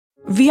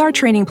VR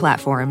training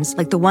platforms,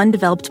 like the one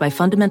developed by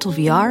Fundamental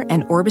VR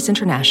and Orbis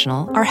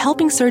International, are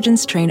helping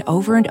surgeons train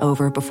over and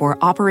over before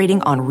operating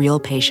on real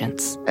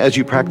patients. As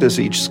you practice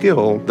each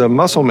skill, the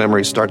muscle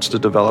memory starts to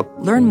develop.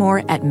 Learn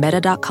more at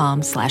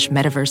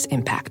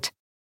meta.com/metaverseimpact.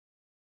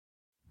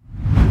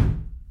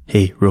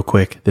 Hey, real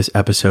quick, this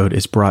episode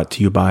is brought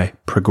to you by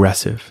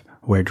Progressive,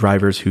 where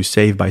drivers who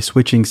save by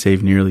switching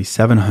save nearly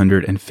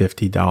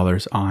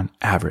 $750 on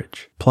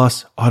average.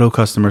 Plus, auto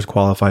customers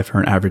qualify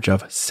for an average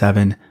of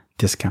 7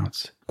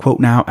 discounts. Quote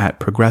now at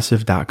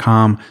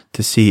progressive.com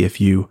to see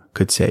if you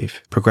could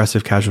save.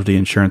 Progressive Casualty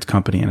Insurance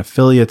Company and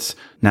Affiliates.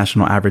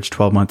 National average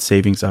 12-month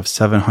savings of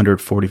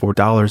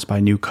 $744 by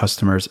new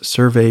customers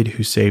surveyed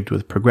who saved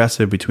with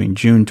Progressive between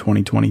June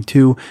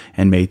 2022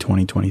 and May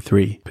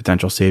 2023.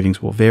 Potential savings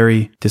will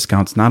vary.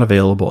 Discounts not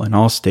available in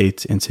all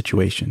states and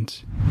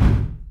situations.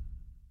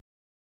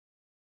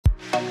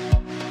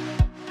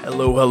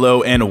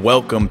 Hello, and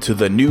welcome to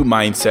the New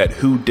Mindset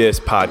Who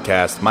Dis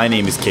podcast. My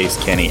name is Case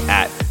Kenny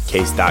at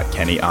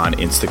Case.Kenny on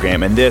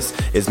Instagram, and this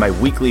is my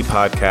weekly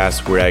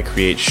podcast where I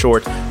create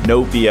short,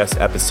 no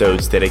BS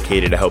episodes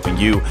dedicated to helping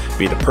you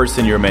be the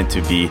person you're meant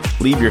to be,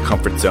 leave your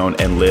comfort zone,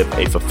 and live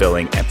a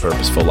fulfilling and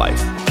purposeful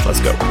life.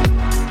 Let's go.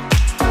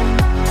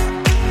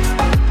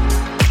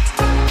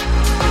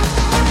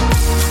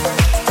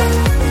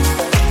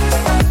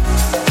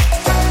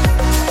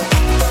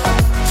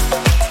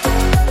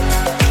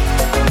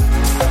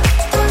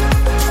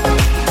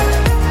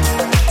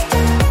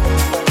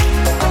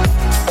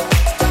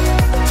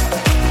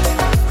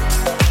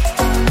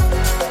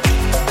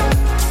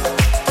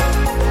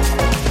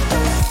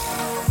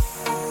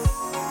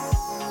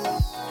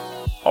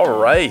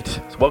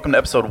 So welcome to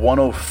episode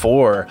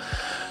 104.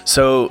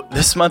 So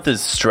this month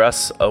is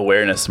Stress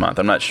Awareness Month.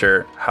 I'm not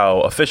sure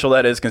how official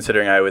that is,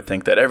 considering I would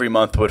think that every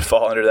month would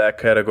fall under that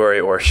category,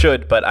 or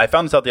should, but I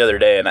found this out the other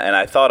day and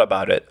I thought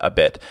about it a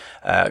bit,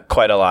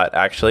 quite a lot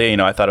actually.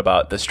 I thought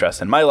about the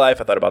stress in my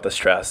life. I thought about the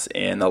stress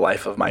in the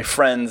life of my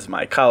friends,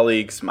 my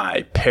colleagues,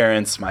 my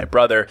parents, my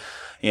brother.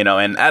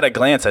 And at a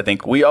glance, I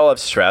think we all have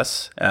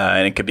stress,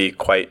 and it can be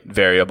quite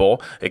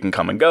variable. It can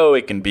come and go.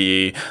 It can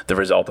be the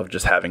result of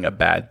just having a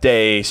bad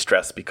day,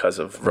 stress because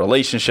of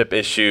relationship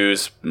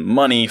issues,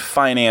 money,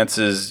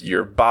 finances,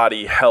 your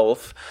body,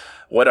 health,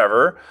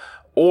 whatever.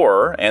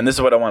 Or, and this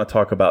is what I want to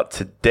talk about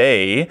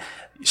today,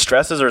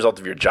 stress is a result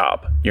of your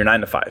job, your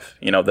 9 to 5,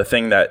 the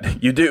thing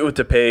that you do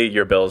to pay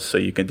your bills so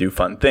you can do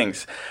fun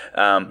things.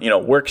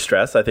 Work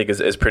stress, I think,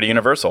 is pretty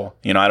universal.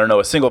 I don't know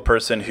a single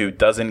person who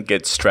doesn't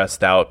get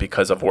stressed out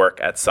because of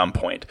work at some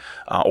point,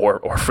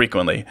 or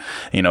frequently.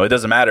 It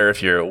doesn't matter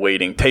if you're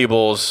waiting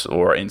tables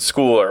or in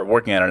school or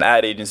working at an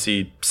ad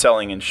agency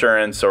selling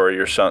insurance, or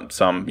you're some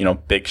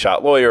big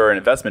shot lawyer or an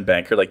investment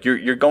banker. Like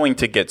you're going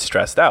to get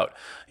stressed out.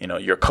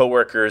 Your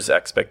coworkers,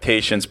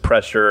 expectations,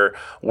 pressure,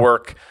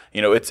 work,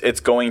 it's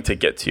going to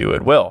get to you.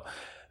 It will.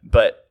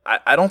 But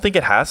I don't think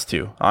it has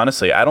to,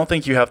 honestly. I don't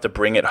think you have to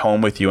bring it home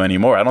with you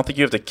anymore. I don't think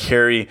you have to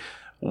carry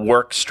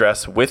work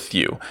stress with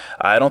you.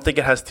 I don't think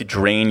it has to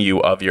drain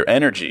you of your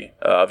energy,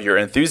 of your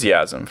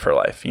enthusiasm for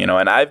life.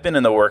 And I've been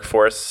in the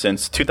workforce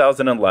since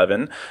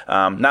 2011,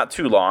 not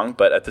too long,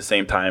 but at the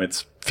same time,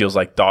 it feels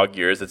like dog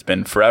years. It's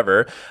been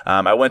forever.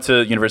 I went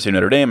to University of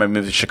Notre Dame. I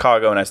moved to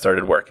Chicago and I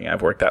started working.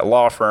 I've worked at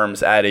law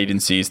firms, ad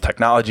agencies,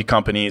 technology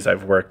companies.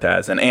 I've worked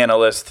as an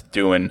analyst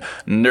doing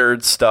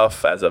nerd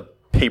stuff, as a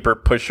paper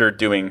pusher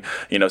doing,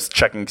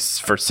 checking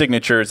for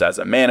signatures, as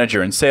a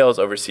manager in sales,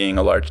 overseeing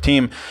a large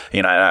team.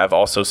 I've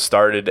also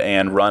started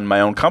and run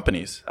my own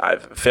companies.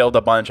 I've failed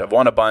a bunch. I've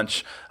won a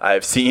bunch.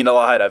 I've seen a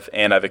lot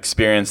and I've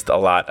experienced a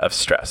lot of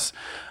stress.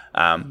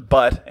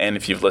 And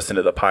if you've listened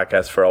to the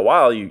podcast for a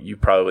while, you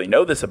probably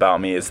know this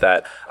about me, is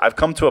that I've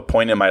come to a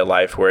point in my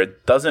life where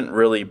it doesn't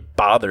really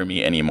bother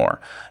me anymore.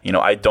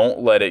 I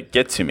don't let it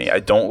get to me. I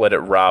don't let it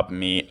rob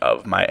me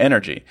of my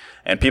energy.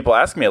 And people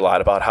ask me a lot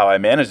about how I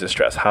manage the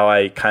stress, how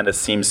I kind of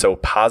seem so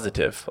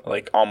positive,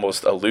 like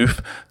almost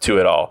aloof to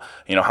it all.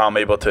 How I'm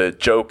able to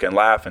joke and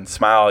laugh and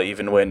smile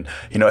even when,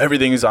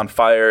 everything is on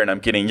fire and I'm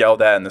getting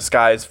yelled at and the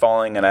sky is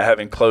falling and I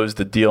haven't closed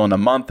the deal in a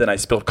month and I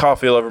spilled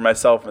coffee all over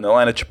myself and the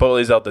line of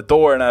Chipotle's out the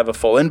door and I have a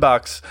full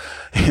inbox,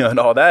 and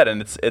all that.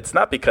 And it's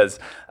not because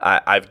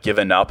I've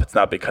given up. It's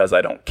not because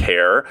I don't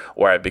care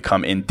or I've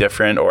become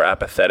indifferent or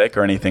apathetic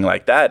or anything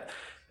like that.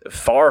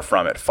 Far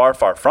from it, far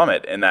from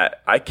it, in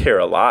that I care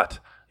a lot.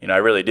 I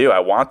really do. I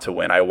want to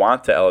win. I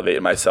want to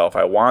elevate myself.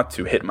 I want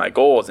to hit my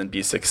goals and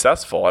be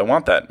successful. I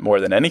want that more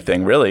than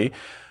anything, really.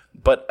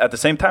 But at the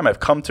same time, I've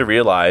come to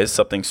realize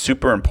something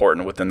super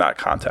important within that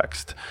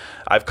context.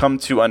 I've come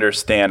to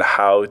understand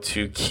how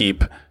to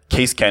keep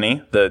Case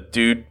Kenny, the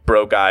dude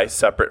bro guy,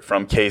 separate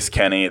from Case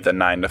Kenny, the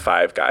 9 to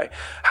 5 guy.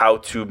 How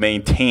to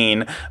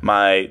maintain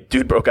my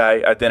dude bro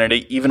guy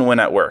identity even when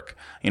at work.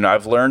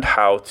 I've learned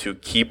how to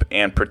keep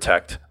and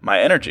protect my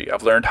energy.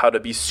 I've learned how to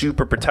be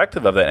super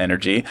protective of that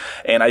energy,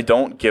 and I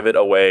don't give it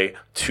away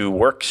to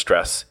work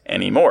stress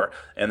anymore.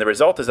 And the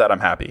result is that I'm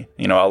happy,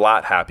 a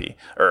lot happier.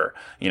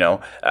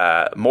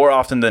 More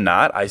often than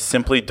not, I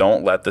simply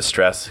don't let the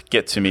stress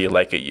get to me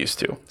like it used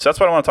to. So that's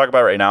what I want to talk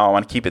about right now. I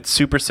want to keep it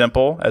super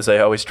simple, as I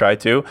always try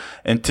to,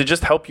 and to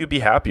just help you be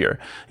happier.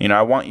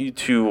 I want you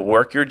to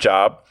work your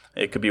job.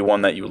 It could be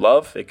one that you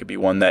love. It could be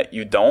one that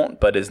you don't,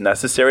 but is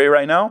necessary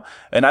right now.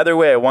 And either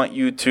way, I want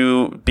you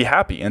to be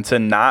happy and to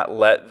not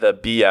let the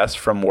BS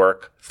from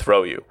work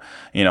throw you.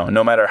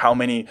 No matter how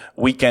many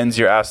weekends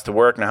you're asked to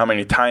work and how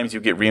many times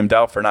you get reamed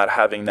out for not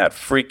having that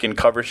freaking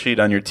cover sheet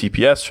on your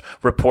TPS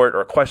report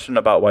or a question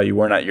about why you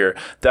weren't at your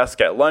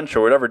desk at lunch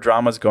or whatever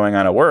drama's going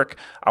on at work,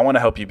 I want to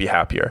help you be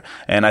happier.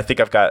 And I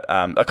think I've got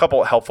a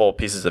couple helpful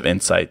pieces of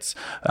insights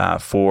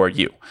for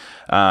you.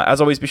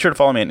 As always, be sure to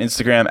follow me on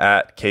Instagram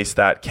at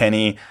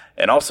KStatKenny.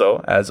 And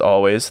also, as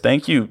always,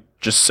 thank you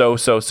just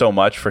so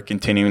much for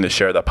continuing to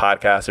share the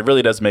podcast. It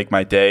really does make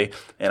my day,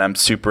 and I'm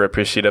super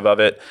appreciative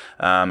of it.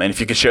 And if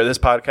you could share this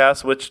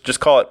podcast, which just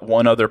call it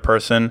one other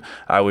person,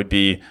 I would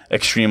be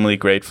extremely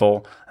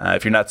grateful.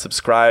 If you're not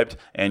subscribed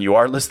and you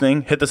are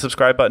listening, hit the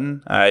subscribe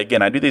button.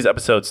 Again, I do these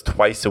episodes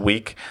twice a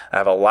week. I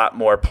have a lot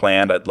more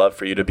planned. I'd love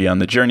for you to be on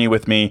the journey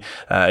with me.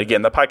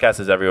 Again, the podcast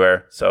is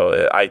everywhere.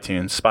 So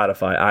iTunes,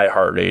 Spotify,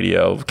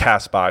 iHeartRadio,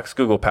 CastBox,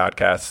 Google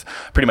Podcasts,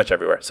 pretty much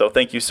everywhere. So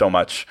thank you so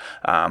much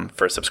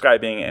for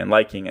subscribing and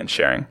liking and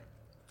sharing.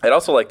 I'd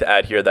also like to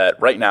add here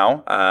that right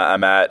now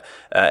I'm at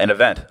an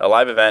event, a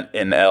live event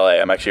in LA.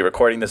 I'm actually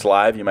recording this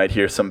live. You might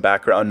hear some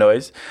background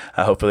noise.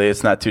 Hopefully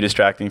it's not too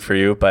distracting for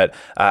you, but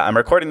I'm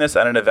recording this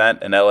at an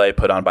event in LA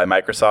put on by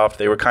Microsoft.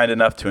 They were kind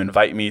enough to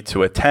invite me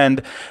to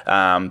attend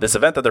this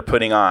event that they're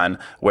putting on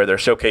where they're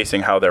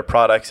showcasing how their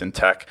products and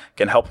tech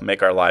can help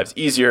make our lives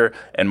easier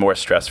and more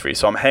stress-free.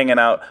 So I'm hanging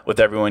out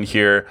with everyone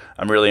here.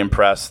 I'm really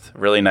impressed,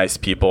 really nice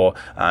people.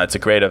 It's a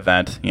great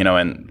event,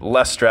 and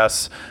less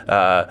stress,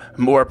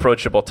 more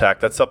approachable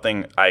tech. That's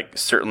something I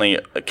certainly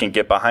can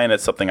get behind.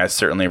 It's something I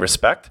certainly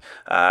respect.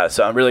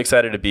 So I'm really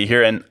excited to be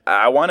here. And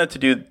I wanted to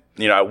do,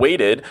 I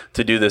waited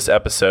to do this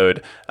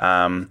episode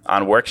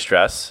on work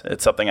stress.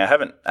 It's something I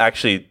haven't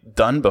actually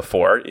done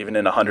before, even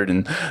in 100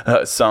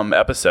 and some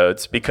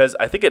episodes, because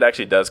I think it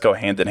actually does go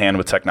hand in hand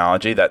with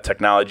technology. That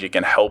technology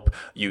can help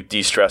you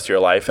de-stress your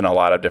life in a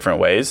lot of different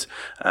ways.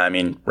 I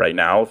mean, right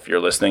now, if you're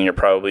listening, you're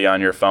probably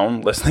on your phone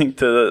listening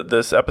to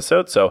this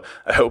episode. So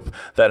I hope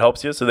that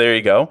helps you. So there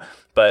you go.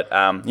 But,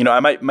 I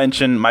might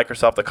mention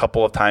Microsoft a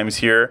couple of times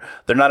here.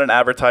 They're not an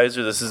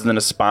advertiser. This isn't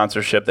a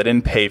sponsorship. They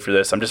didn't pay for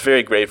this. I'm just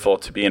very grateful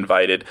to be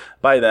invited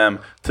by them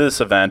to this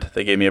event.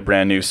 They gave me a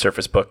brand new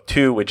Surface Book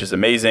 2, which is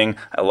amazing.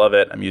 I love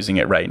it. I'm using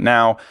it right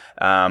now.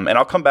 And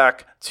I'll come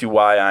back to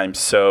why I'm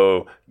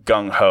so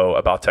gung-ho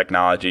about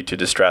technology to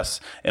distress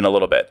in a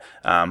little bit.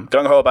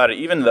 Gung-ho about it,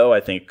 even though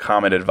I think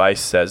common advice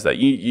says that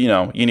you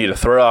need to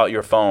throw out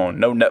your phone,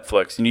 no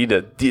Netflix, you need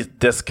to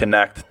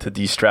disconnect to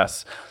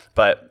de-stress.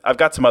 But I've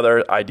got some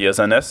other ideas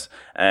on this,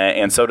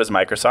 and so does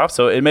Microsoft.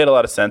 So it made a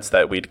lot of sense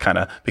that we'd kind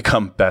of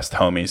become best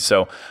homies.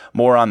 So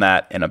more on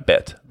that in a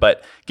bit.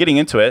 But getting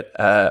into it,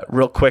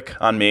 real quick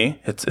on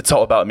me, it's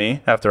all about me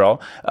after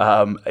all.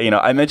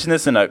 I mentioned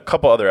this in a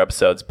couple other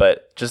episodes,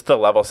 but just the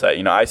level set.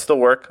 I still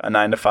work a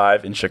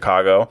 9-to-5 in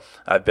Chicago.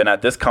 I've been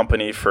at this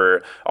company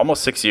for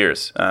almost 6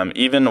 years.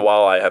 Even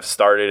while I have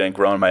started and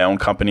grown my own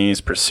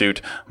companies,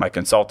 pursued my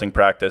consulting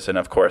practice, and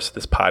of course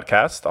this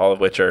podcast, all of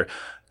which are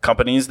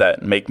companies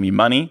that make me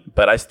money,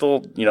 but I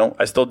still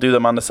do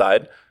them on the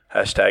side.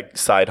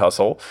 #side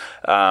hustle.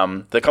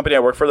 The company I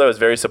work for, though, is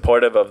very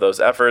supportive of those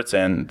efforts.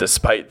 And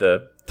despite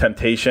the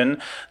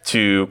temptation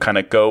to kind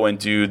of go and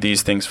do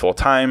these things full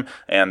time,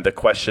 and the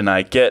question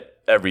I get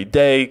every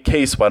day,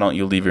 Case, why don't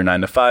you leave your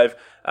 9-to-5?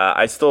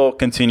 I still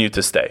continue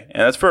to stay.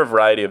 And that's for a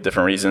variety of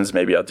different reasons.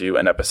 Maybe I'll do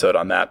an episode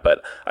on that,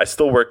 but I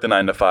still work the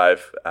 9-to-5.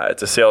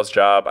 It's a sales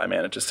job. I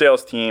manage a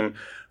sales team.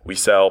 We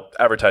sell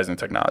advertising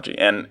technology.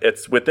 And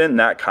it's within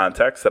that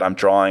context that I'm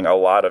drawing a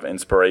lot of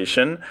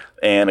inspiration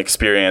and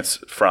experience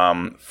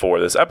for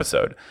this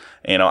episode.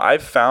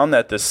 I've found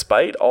that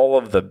despite all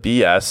of the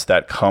BS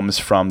that comes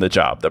from the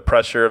job, the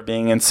pressure of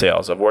being in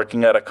sales, of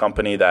working at a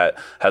company that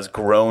has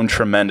grown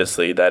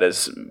tremendously, that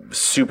is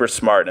super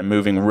smart and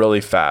moving really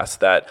fast,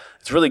 that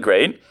it's really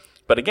great.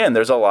 But again,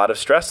 there's a lot of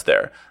stress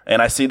there.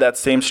 And I see that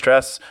same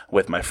stress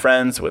with my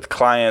friends, with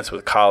clients,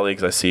 with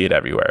colleagues. I see it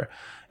everywhere.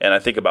 And I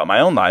think about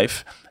my own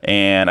life,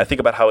 and I think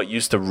about how it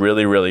used to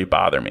really, really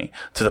bother me,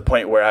 to the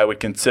point where I would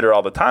consider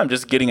all the time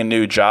just getting a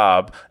new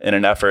job in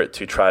an effort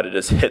to try to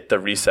just hit the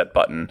reset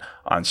button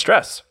on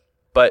stress.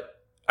 But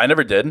I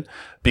never did,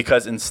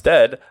 because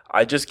instead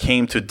I just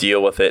came to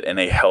deal with it in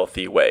a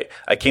healthy way.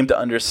 I came to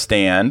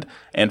understand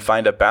and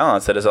find a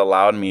balance that has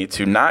allowed me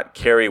to not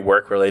carry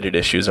work-related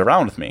issues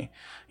around with me.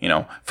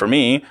 For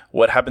me,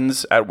 what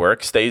happens at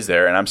work stays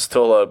there, and I'm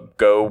still a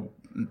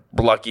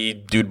lucky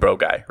dude bro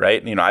guy,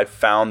 right? I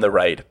found the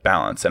right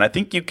balance. And I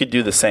think you could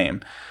do the same.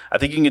 I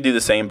think you can do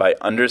the same by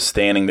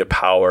understanding the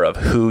power of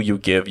who you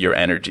give your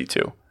energy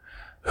to.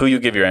 who you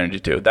give your energy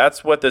to.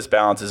 That's what this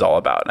balance is all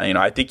about.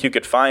 I think you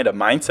could find a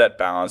mindset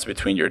balance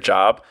between your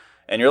job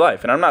and your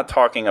life. And I'm not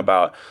talking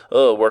about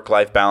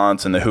work-life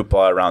balance and the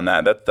hoopla around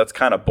that. That's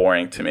kind of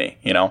boring to me.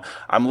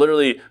 I'm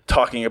literally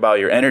talking about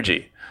your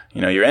energy,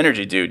 your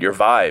energy, dude, your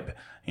vibe.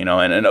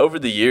 And over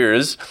the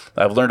years,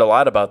 I've learned a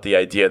lot about the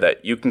idea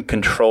that you can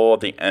control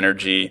the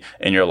energy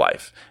in your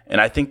life. And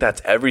I think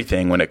that's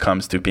everything when it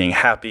comes to being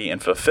happy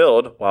and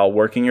fulfilled while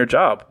working your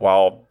job,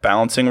 while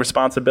balancing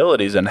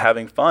responsibilities and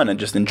having fun and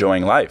just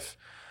enjoying life.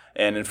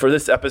 And for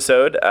this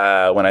episode,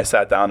 when I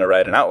sat down to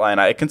write an outline,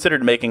 I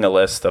considered making a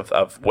list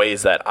of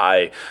ways that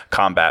I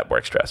combat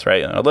work stress,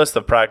 right? And a list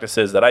of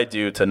practices that I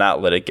do to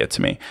not let it get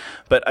to me.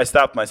 But I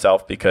stopped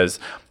myself because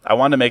I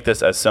want to make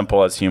this as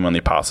simple as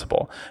humanly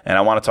possible. And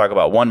I want to talk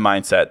about one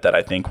mindset that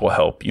I think will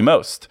help you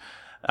most.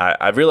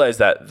 I've realized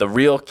that the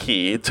real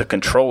key to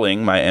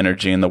controlling my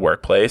energy in the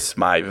workplace,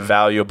 my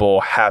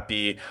valuable,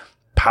 happy,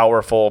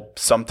 powerful,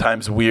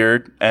 sometimes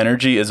weird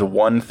energy is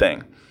one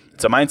thing.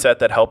 It's a mindset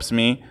that helps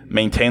me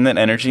maintain that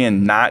energy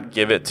and not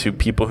give it to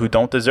people who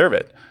don't deserve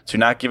it, to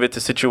not give it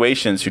to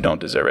situations who don't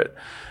deserve it.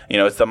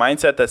 It's the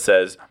mindset that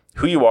says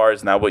who you are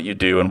is not what you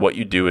do and what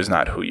you do is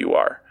not who you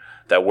are.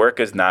 That work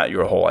is not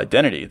your whole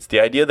identity. It's the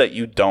idea that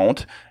you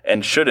don't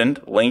and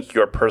shouldn't link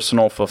your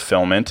personal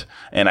fulfillment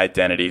and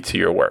identity to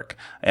your work.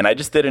 And I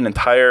just did an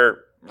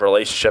entire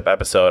relationship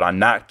episode on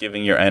not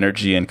giving your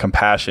energy and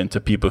compassion to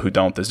people who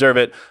don't deserve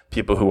it,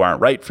 people who aren't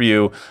right for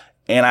you.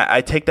 And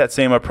I take that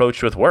same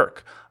approach with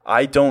work.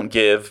 I don't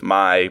give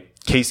my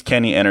Case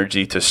Kenny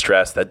energy to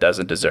stress that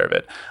doesn't deserve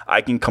it.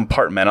 I can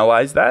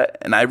compartmentalize that,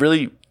 and I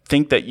really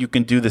think that you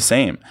can do the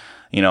same.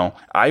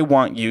 I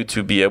want you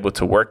to be able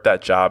to work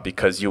that job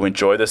because you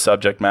enjoy the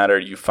subject matter,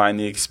 you find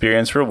the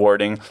experience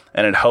rewarding,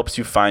 and it helps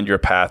you find your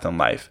path in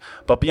life.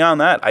 But beyond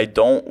that, I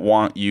don't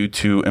want you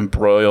to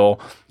embroil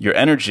your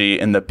energy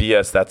in the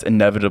BS that's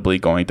inevitably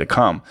going to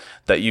come,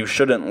 that you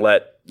shouldn't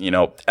let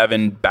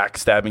Evan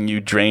backstabbing you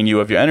drain you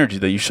of your energy,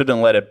 that you shouldn't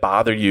let it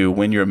bother you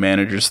when your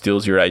manager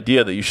steals your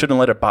idea, that you shouldn't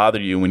let it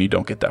bother you when you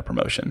don't get that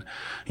promotion.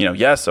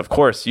 Yes, of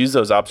course, use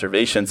those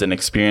observations and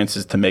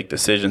experiences to make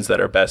decisions that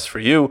are best for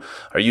you,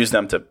 or use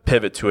them to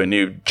pivot to a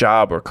new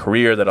job or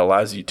career that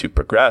allows you to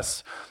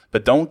progress.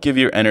 But don't give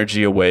your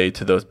energy away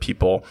to those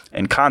people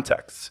and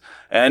contexts.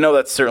 And I know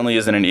that certainly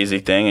isn't an easy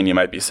thing, and you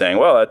might be saying,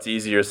 well, that's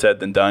easier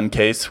said than done,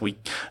 Case.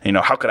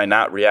 How could I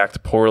not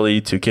react poorly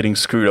to getting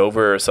screwed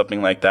over or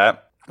something like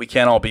that? We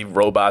can't all be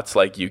robots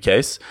like you,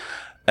 Case.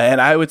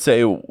 And I would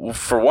say,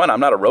 for one,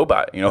 I'm not a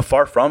robot,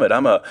 far from it.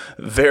 I'm a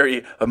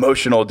very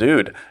emotional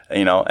dude,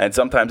 and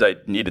sometimes I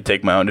need to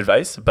take my own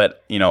advice.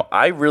 But,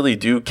 I really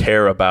do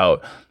care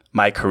about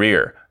my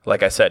career.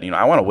 Like I said,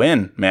 I want to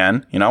win,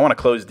 man. I want to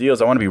close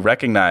deals. I want to be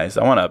recognized.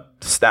 I want to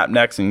snap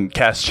necks and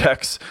cash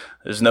checks.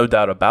 There's no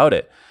doubt about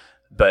it.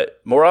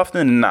 But more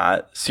often than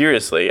not,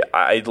 seriously,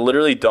 I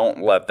literally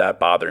don't let that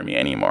bother me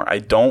anymore. I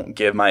don't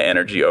give my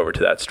energy over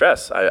to that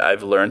stress.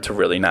 I've learned to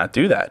really not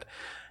do that.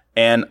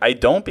 And I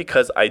don't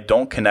because I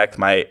don't connect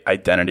my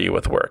identity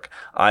with work.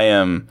 I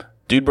am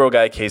dude, bro,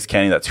 guy, Case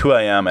Kenny. That's who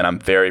I am, and I'm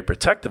very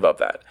protective of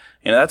that.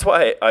 And that's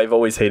why I've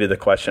always hated the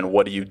question,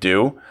 what do you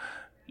do?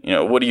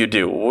 What do you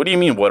do? What do you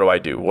mean, what do I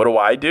do? What do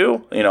I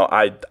do?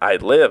 I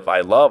live, I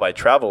love, I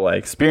travel, I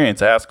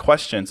experience, I ask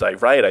questions, I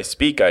write, I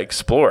speak, I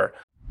explore.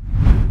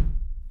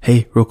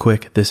 Hey, real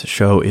quick, this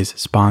show is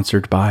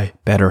sponsored by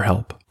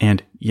BetterHelp.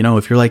 And,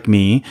 if you're like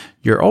me,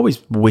 you're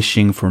always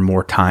wishing for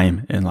more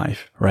time in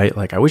life, right?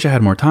 Like, I wish I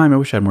had more time. I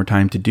wish I had more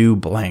time to do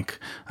blank.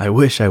 I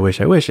wish.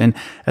 And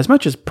as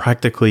much as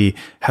practically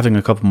having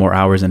a couple more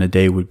hours in a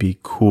day would be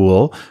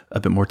cool, a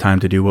bit more time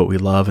to do what we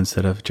love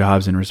instead of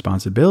jobs and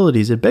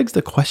responsibilities, it begs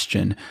the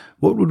question,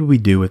 what would we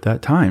do with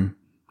that time?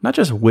 Not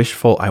just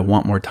wishful, I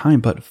want more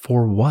time, but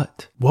for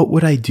what? What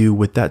would I do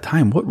with that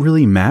time? What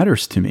really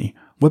matters to me?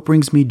 What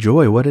brings me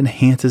joy? What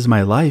enhances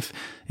my life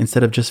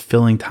instead of just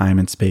filling time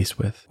and space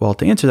with? Well,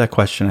 to answer that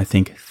question, I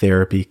think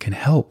therapy can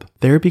help.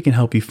 Therapy can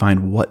help you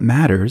find what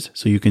matters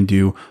so you can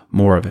do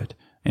more of it.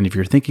 And if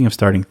you're thinking of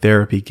starting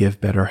therapy,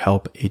 give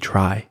BetterHelp a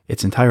try.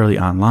 It's entirely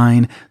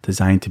online,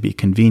 designed to be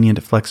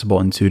convenient, flexible,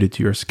 and suited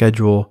to your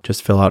schedule.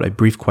 Just fill out a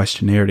brief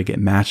questionnaire to get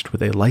matched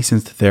with a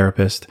licensed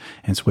therapist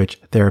and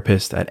switch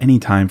therapists at any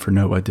time for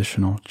no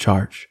additional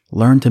charge.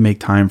 Learn to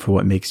make time for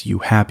what makes you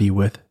happy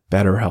with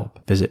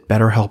BetterHelp. Visit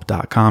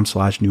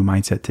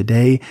betterhelp.com/newmindset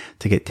today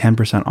to get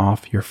 10%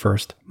 off your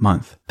first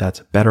month. That's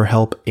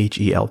BetterHelp,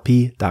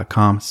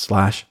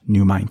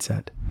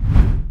 HELP.com/newmindset.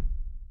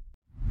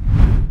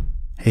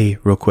 Hey,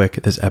 real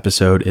quick, this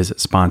episode is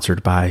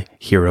sponsored by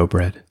Hero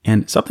Bread.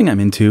 And something I'm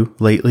into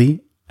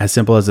lately, as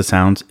simple as it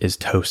sounds, is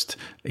toast.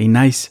 A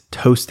nice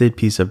toasted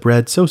piece of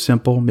bread, so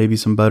simple, maybe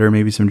some butter,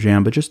 maybe some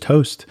jam, but just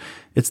toast.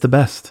 It's the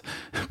best.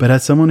 But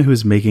as someone who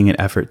is making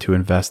an effort to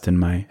invest in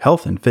my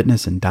health and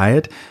fitness and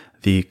diet,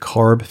 the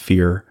carb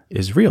fear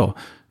is real.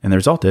 And the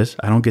result is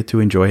I don't get to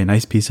enjoy a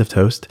nice piece of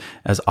toast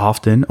as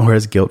often or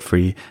as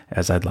guilt-free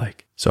as I'd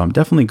like. So I'm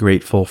definitely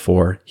grateful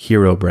for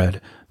Hero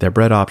Bread. Their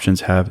bread options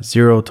have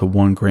 0 to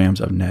 1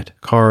 grams of net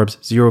carbs,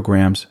 0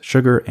 grams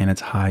sugar, and it's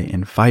high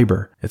in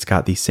fiber. It's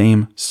got the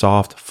same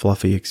soft,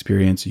 fluffy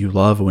experience you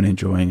love when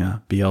enjoying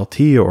a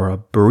BLT or a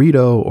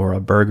burrito or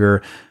a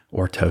burger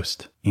or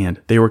toast.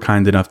 And they were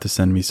kind enough to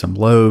send me some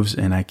loaves,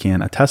 and I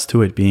can attest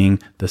to it being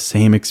the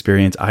same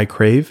experience I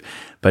crave,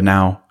 but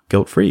now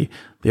guilt-free.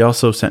 They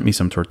also sent me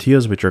some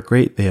tortillas, which are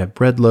great. They have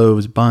bread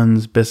loaves,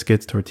 buns,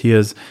 biscuits,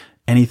 tortillas,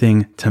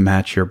 anything to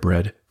match your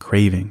bread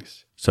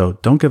cravings. So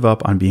don't give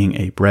up on being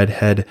a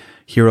breadhead.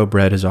 Hero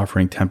Bread is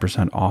offering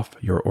 10% off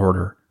your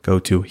order. Go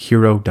to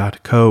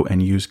hero.co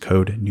and use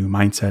code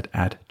NEWMINDSET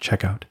at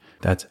checkout.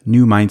 That's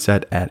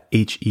NEWMINDSET at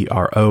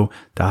hero.co.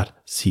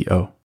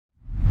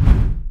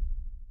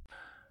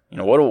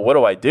 What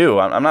do I do?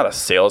 I'm not a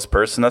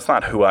salesperson. That's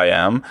not who I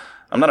am.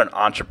 I'm not an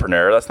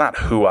entrepreneur. That's not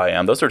who I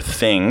am. Those are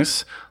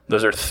things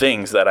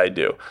that I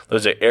do.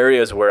 Those are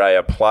areas where I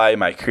apply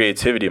my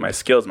creativity, my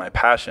skills, my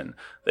passion.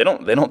 They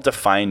don't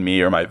define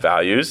me or my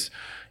values.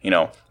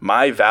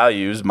 My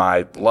values,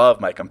 my love,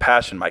 my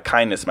compassion, my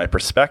kindness, my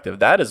perspective,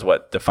 that is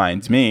what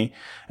defines me.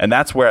 And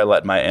that's where I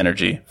let my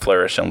energy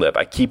flourish and live.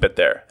 I keep it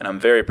there, and I'm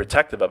very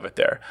protective of it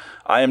there.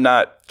 I am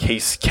not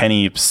Case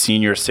Kenny,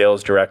 senior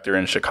sales director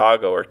in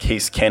Chicago, or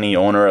Case Kenny,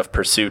 owner of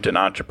Pursuit and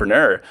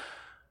entrepreneur.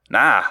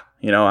 Nah.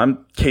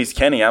 I'm Case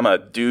Kenny. I'm a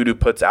dude who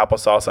puts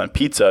applesauce on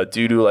pizza, a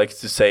dude who likes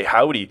to say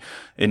howdy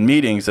in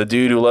meetings, a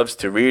dude who loves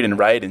to read and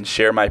write and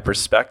share my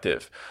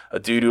perspective, a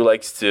dude who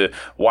likes to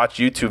watch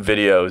YouTube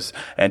videos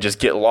and just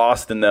get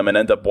lost in them and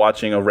end up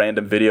watching a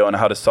random video on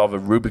how to solve a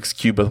Rubik's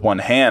Cube with one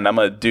hand. I'm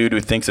a dude who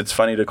thinks it's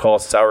funny to call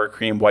sour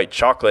cream white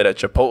chocolate at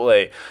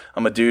Chipotle.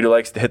 I'm a dude who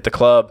likes to hit the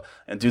club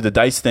and do the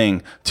dice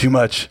thing too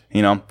much.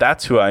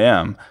 That's who I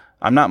am.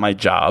 I'm not my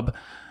job.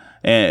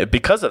 And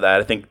because of that,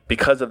 I think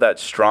because of that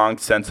strong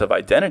sense of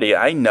identity,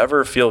 I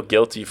never feel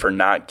guilty for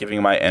not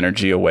giving my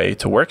energy away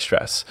to work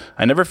stress.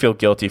 I never feel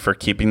guilty for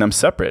keeping them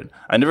separate.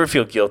 I never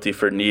feel guilty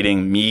for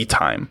needing me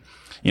time.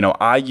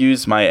 I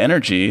use my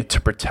energy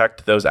to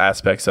protect those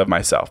aspects of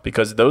myself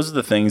because those are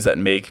the things that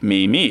make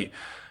me me.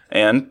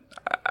 And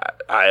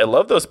I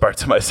love those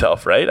parts of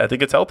myself, right? I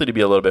think it's healthy to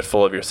be a little bit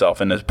full of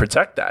yourself and to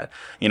protect that.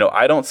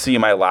 I don't see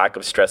my lack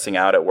of stressing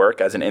out at work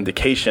as an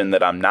indication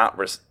that I'm not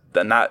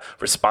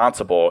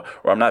responsible,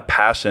 or I'm not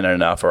passionate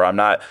enough, or I'm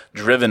not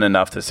driven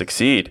enough to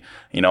succeed.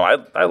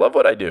 I love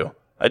what I do.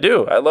 I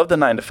do. I love the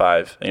 9 to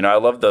 5. I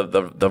love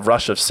the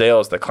rush of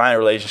sales, the client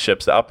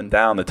relationships, the up and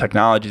down, the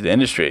technology, the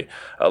industry.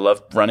 I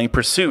love running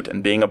Pursuit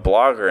and being a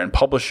blogger and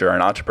publisher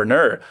and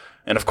entrepreneur.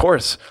 And of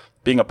course,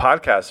 being a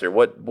podcaster.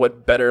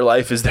 What better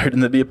life is there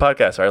than to be a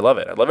podcaster? I love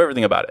it. I love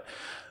everything about it.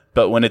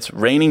 But when it's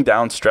raining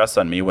down stress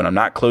on me, when I'm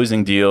not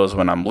closing deals,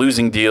 when I'm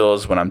losing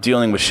deals, when I'm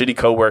dealing with shitty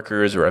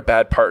coworkers or a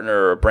bad partner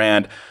or a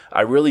brand,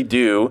 I really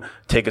do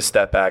take a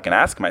step back and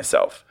ask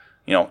myself,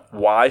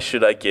 why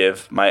should I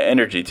give my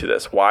energy to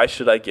this? Why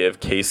should I give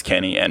Case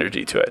Kenny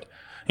energy to it?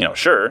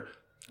 Sure,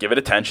 give it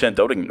attention.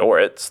 Don't ignore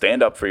it.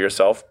 Stand up for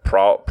yourself.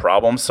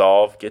 Problem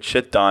solve. Get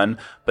shit done.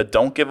 But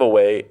don't give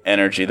away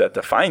energy that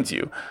defines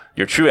you,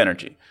 your true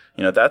energy.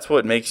 That's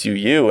what makes you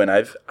you. And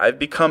I've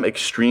become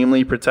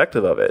extremely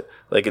protective of it,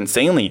 like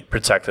insanely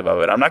protective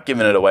of it. I'm not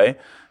giving it away.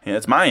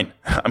 It's mine.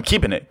 I'm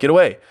keeping it. Get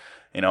away.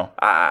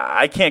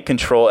 I can't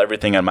control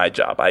everything on my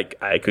job.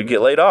 I could get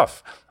laid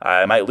off.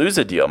 I might lose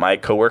a deal. My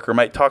coworker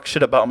might talk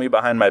shit about me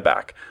behind my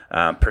back.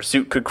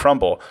 Pursuit could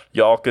crumble.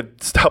 Y'all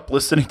could stop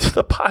listening to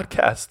the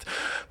podcast.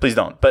 Please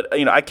don't. But,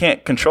 I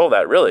can't control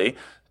that really.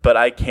 But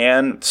I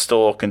can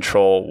still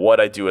control what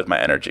I do with my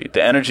energy,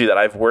 the energy that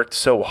I've worked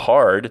so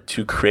hard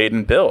to create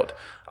and build.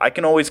 I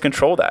can always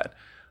control that.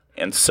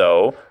 And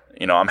so,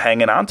 I'm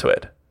hanging on to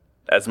it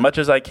as much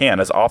as I can,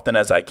 as often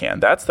as I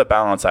can. That's the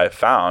balance I've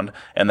found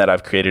and that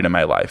I've created in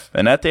my life.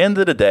 And at the end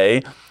of the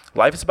day,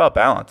 life is about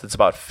balance. It's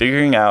about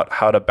figuring out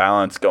how to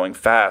balance going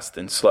fast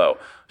and slow,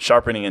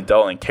 sharpening and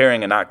dulling,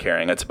 caring and not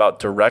caring. It's about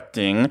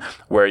directing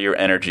where your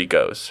energy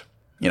goes.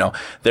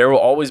 There will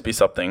always be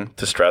something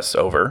to stress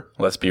over.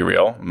 Let's be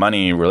real.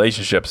 Money,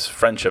 relationships,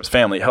 friendships,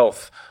 family,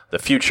 health, the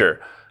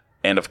future,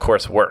 and of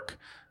course, work.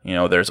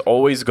 There's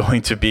always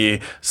going to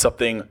be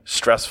something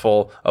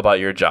stressful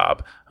about your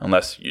job,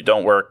 unless you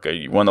don't work or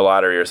you won the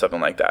lottery or something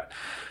like that.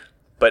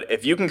 But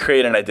if you can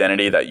create an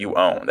identity that you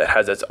own, that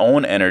has its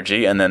own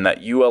energy, and then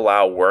that you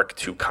allow work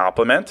to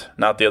complement,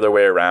 not the other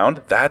way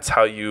around, that's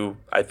how you,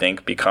 I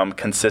think, become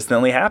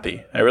consistently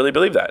happy. I really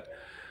believe that.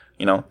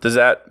 Does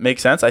that make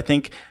sense? I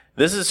think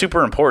this is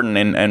super important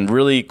and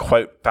really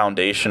quite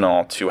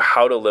foundational to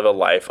how to live a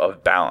life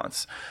of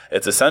balance.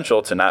 It's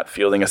essential to not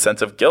feeling a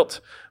sense of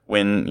guilt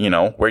when,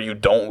 where you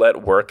don't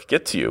let work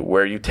get to you,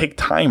 where you take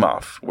time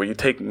off, where you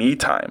take me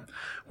time,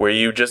 where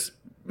you just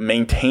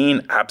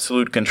maintain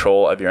absolute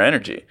control of your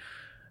energy.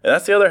 And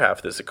that's the other half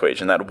of this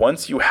equation, that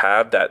once you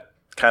have that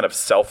kind of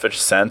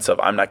selfish sense of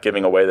I'm not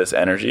giving away this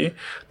energy,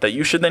 that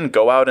you should then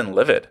go out and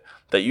live it.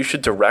 That you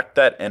should direct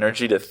that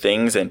energy to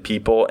things and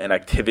people and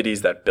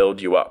activities that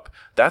build you up.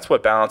 That's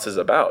what balance is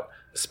about,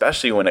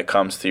 especially when it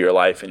comes to your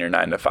life and your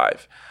 9 to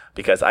 5.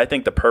 because I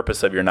think the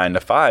purpose of your 9 to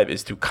 5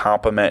 is to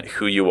complement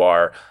who you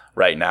are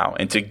right now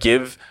and to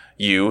give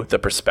you the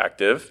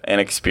perspective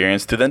and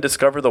experience to then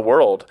discover the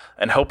world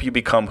and help you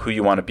become who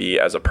you want to be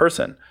as a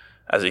person,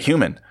 as a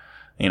human,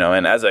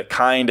 and as a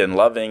kind and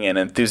loving and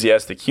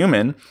enthusiastic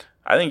human.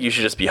 I think you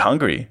should just be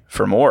hungry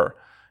for more.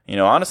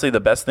 Honestly, the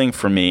best thing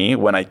for me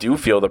when I do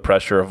feel the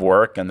pressure of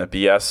work and the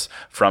BS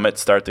from it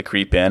start to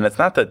creep in, it's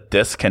not to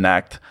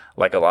disconnect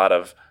like a lot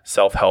of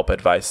self-help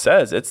advice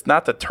says. It's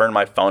not to turn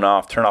my phone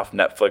off, turn off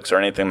Netflix or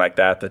anything like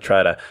that to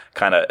try to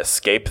kind of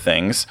escape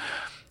things.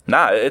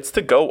 Nah, it's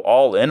to go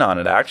all in on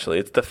it, actually.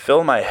 It's to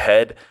fill my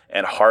head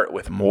and heart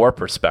with more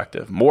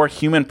perspective, more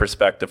human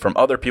perspective from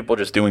other people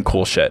just doing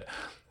cool shit.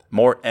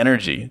 More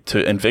energy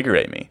to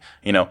invigorate me.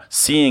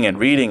 Seeing and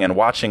reading and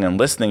watching and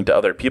listening to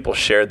other people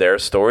share their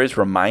stories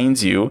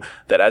reminds you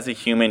that as a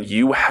human,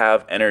 you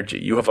have energy.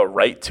 You have a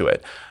right to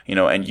it,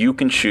 and you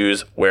can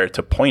choose where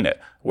to point it,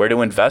 where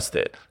to invest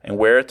it, and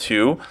where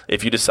to,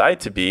 if you decide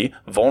to be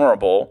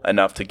vulnerable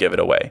enough to give it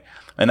away.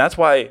 And that's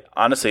why,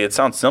 honestly, it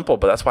sounds simple,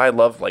 but that's why I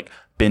love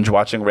binge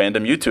watching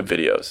random YouTube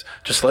videos,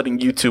 just letting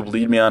YouTube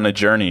lead me on a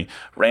journey,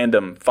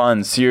 random,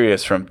 fun,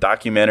 serious, from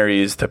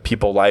documentaries to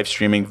people live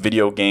streaming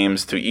video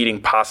games to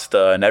eating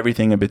pasta and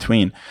everything in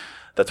between.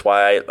 That's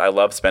why I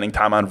love spending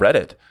time on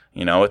Reddit.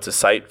 It's a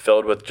site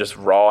filled with just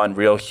raw and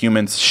real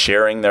humans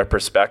sharing their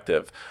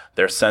perspective,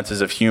 their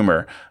senses of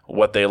humor,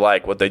 what they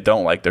like, what they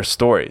don't like, their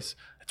stories.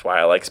 It's why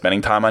I like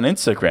spending time on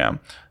Instagram.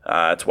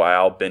 It's why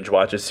I'll binge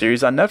watch a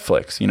series on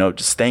Netflix,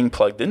 just staying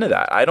plugged into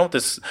that. I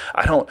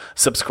don't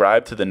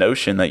subscribe to the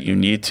notion that you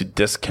need to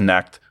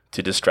disconnect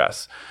to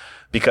distress,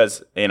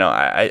 because,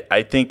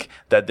 I think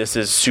that this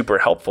is super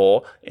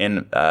helpful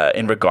in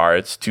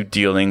regards to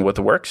dealing with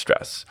work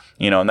stress,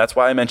 and that's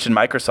why I mentioned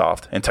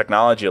Microsoft and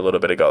technology a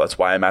little bit ago. That's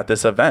why I'm at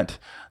this event,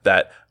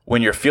 that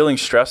when you're feeling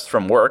stressed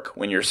from work,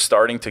 when you're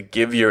starting to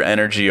give your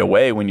energy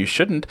away when you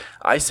shouldn't,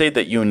 I say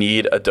that you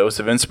need a dose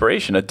of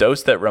inspiration, a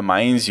dose that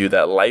reminds you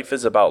that life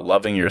is about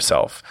loving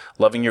yourself,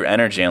 loving your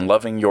energy, and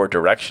loving your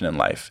direction in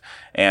life.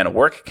 And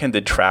work can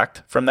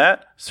detract from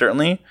that,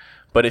 certainly,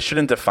 but it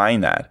shouldn't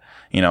define that.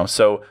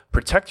 So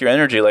protect your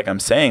energy, like I'm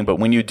saying, but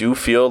when you do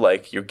feel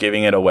like you're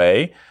giving it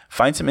away,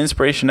 find some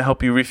inspiration to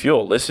help you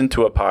refuel. Listen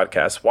to a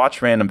podcast,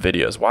 watch random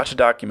videos, watch a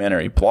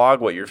documentary,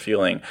 blog what you're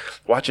feeling,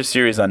 watch a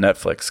series on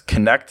Netflix,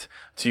 connect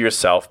to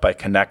yourself by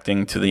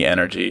connecting to the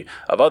energy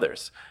of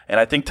others. And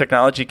I think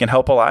technology can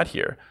help a lot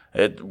here.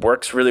 It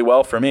works really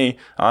well for me,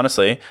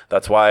 honestly.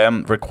 That's why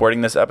I'm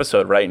recording this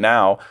episode right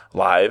now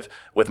live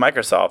with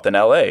Microsoft in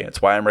LA.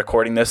 It's why I'm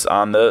recording this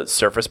on the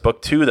Surface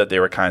Book 2 that they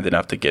were kind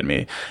enough to give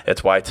me.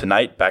 It's why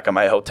tonight, back at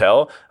my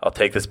hotel, I'll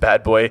take this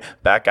bad boy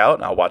back out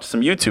and I'll watch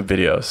some YouTube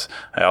videos.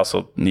 I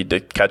also need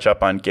to catch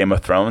up on Game of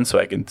Thrones so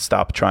I can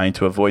stop trying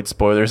to avoid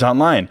spoilers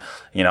online.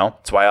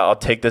 It's why I'll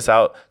take this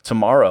out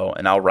tomorrow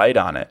and I'll write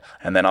on it.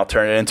 And then I'll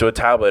turn it into a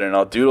tablet and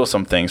I'll doodle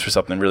some things for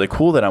something really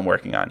cool that I'm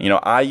working on.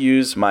 I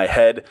use my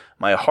head,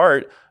 my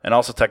heart, and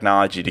also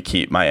technology to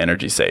keep my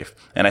energy safe.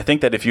 And I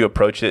think that if you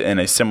approach it in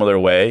a similar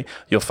way,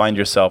 you'll find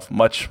yourself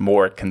much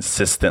more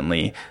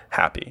consistently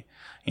happy.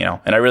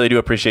 And I really do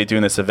appreciate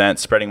doing this event,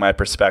 spreading my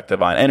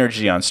perspective on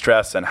energy, on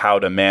stress, and how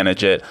to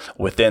manage it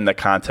within the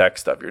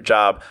context of your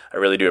job. I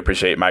really do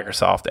appreciate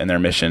Microsoft and their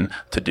mission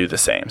to do the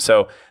same.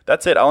 So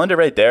that's it. I'll end it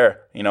right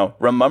there.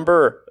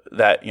 Remember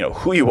that,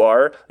 who you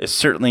are is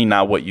certainly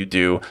not what you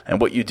do,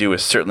 and what you do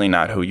is certainly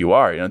not who you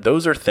are.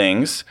 Those are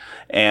things,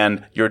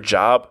 and your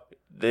job,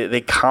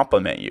 they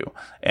complement you,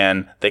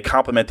 and they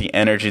complement the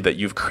energy that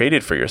you've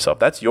created for yourself.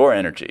 That's your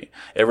energy.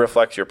 It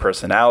reflects your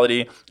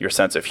personality, your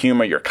sense of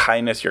humor, your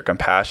kindness, your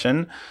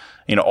compassion,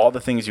 all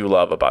the things you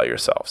love about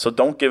yourself. So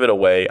don't give it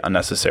away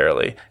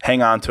unnecessarily.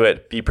 Hang on to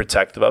it, be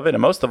protective of it,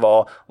 and most of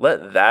all,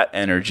 let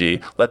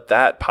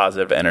that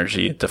positive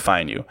energy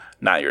define you,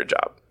 not your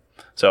job.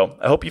 So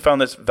I hope you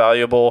found this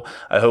valuable.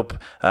 I hope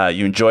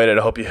you enjoyed it.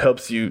 I hope it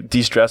helps you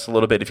de-stress a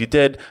little bit. If you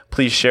did,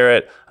 please share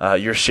it.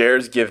 Your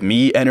shares give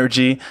me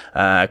energy.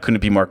 I couldn't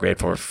be more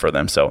grateful for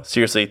them. So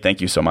seriously, thank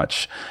you so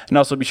much. And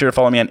also be sure to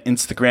follow me on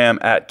Instagram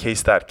at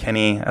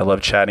case.kenny. I love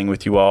chatting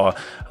with you all.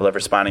 I love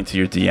responding to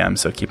your DMs,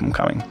 so keep them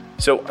coming.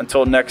 So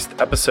until next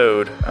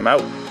episode, I'm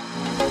out.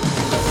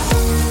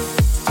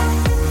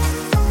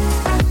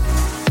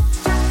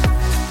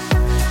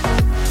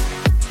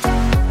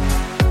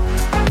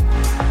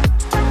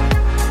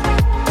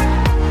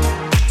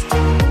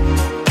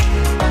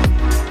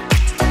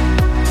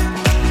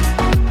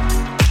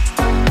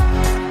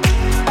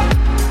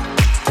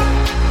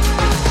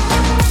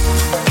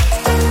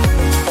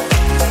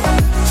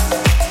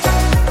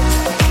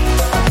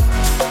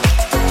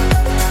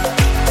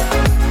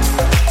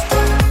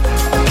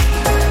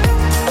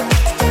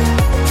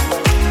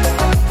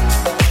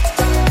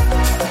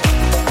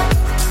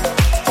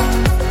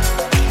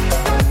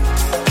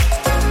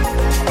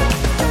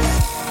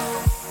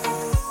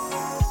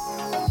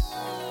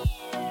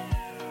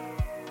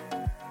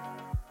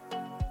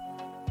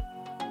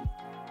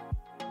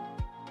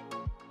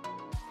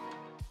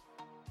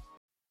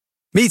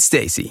 Meet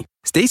Stacy.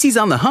 Stacy's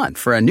on the hunt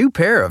for a new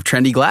pair of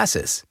trendy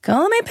glasses.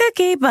 Call me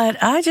picky,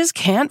 but I just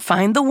can't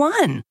find the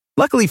one.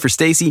 Luckily for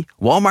Stacy,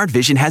 Walmart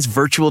Vision has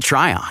virtual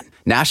try-on.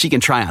 Now she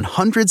can try on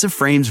hundreds of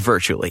frames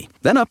virtually,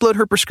 then upload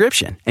her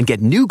prescription and get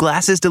new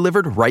glasses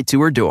delivered right to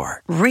her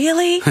door.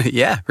 Really?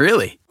 Yeah,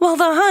 really. Well,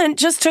 the hunt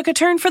just took a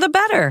turn for the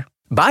better.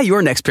 Buy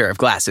your next pair of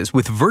glasses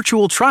with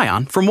virtual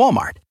try-on from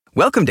Walmart.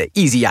 Welcome to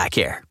Easy Eye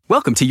Care.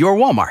 Welcome to your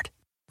Walmart.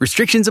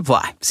 Restrictions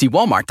apply. See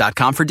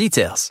walmart.com for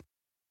details.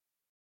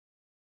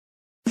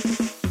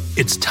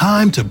 It's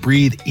time to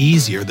breathe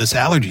easier this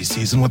allergy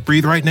season with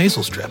Breathe Right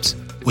nasal strips.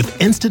 With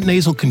instant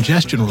nasal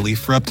congestion relief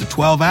for up to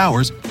 12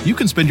 hours, you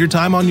can spend your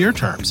time on your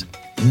terms,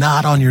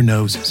 not on your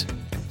noses.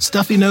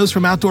 Stuffy nose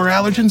from outdoor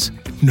allergens?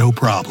 No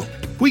problem.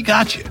 We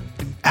got you.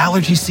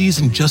 Allergy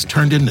season just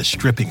turned into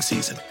stripping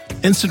season.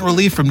 Instant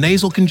relief from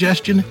nasal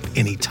congestion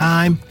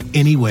anytime,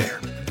 anywhere.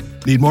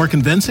 Need more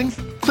convincing?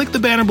 Click the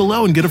banner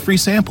below and get a free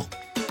sample.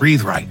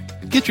 Breathe Right.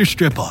 Get your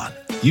strip on.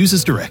 Use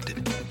as directed.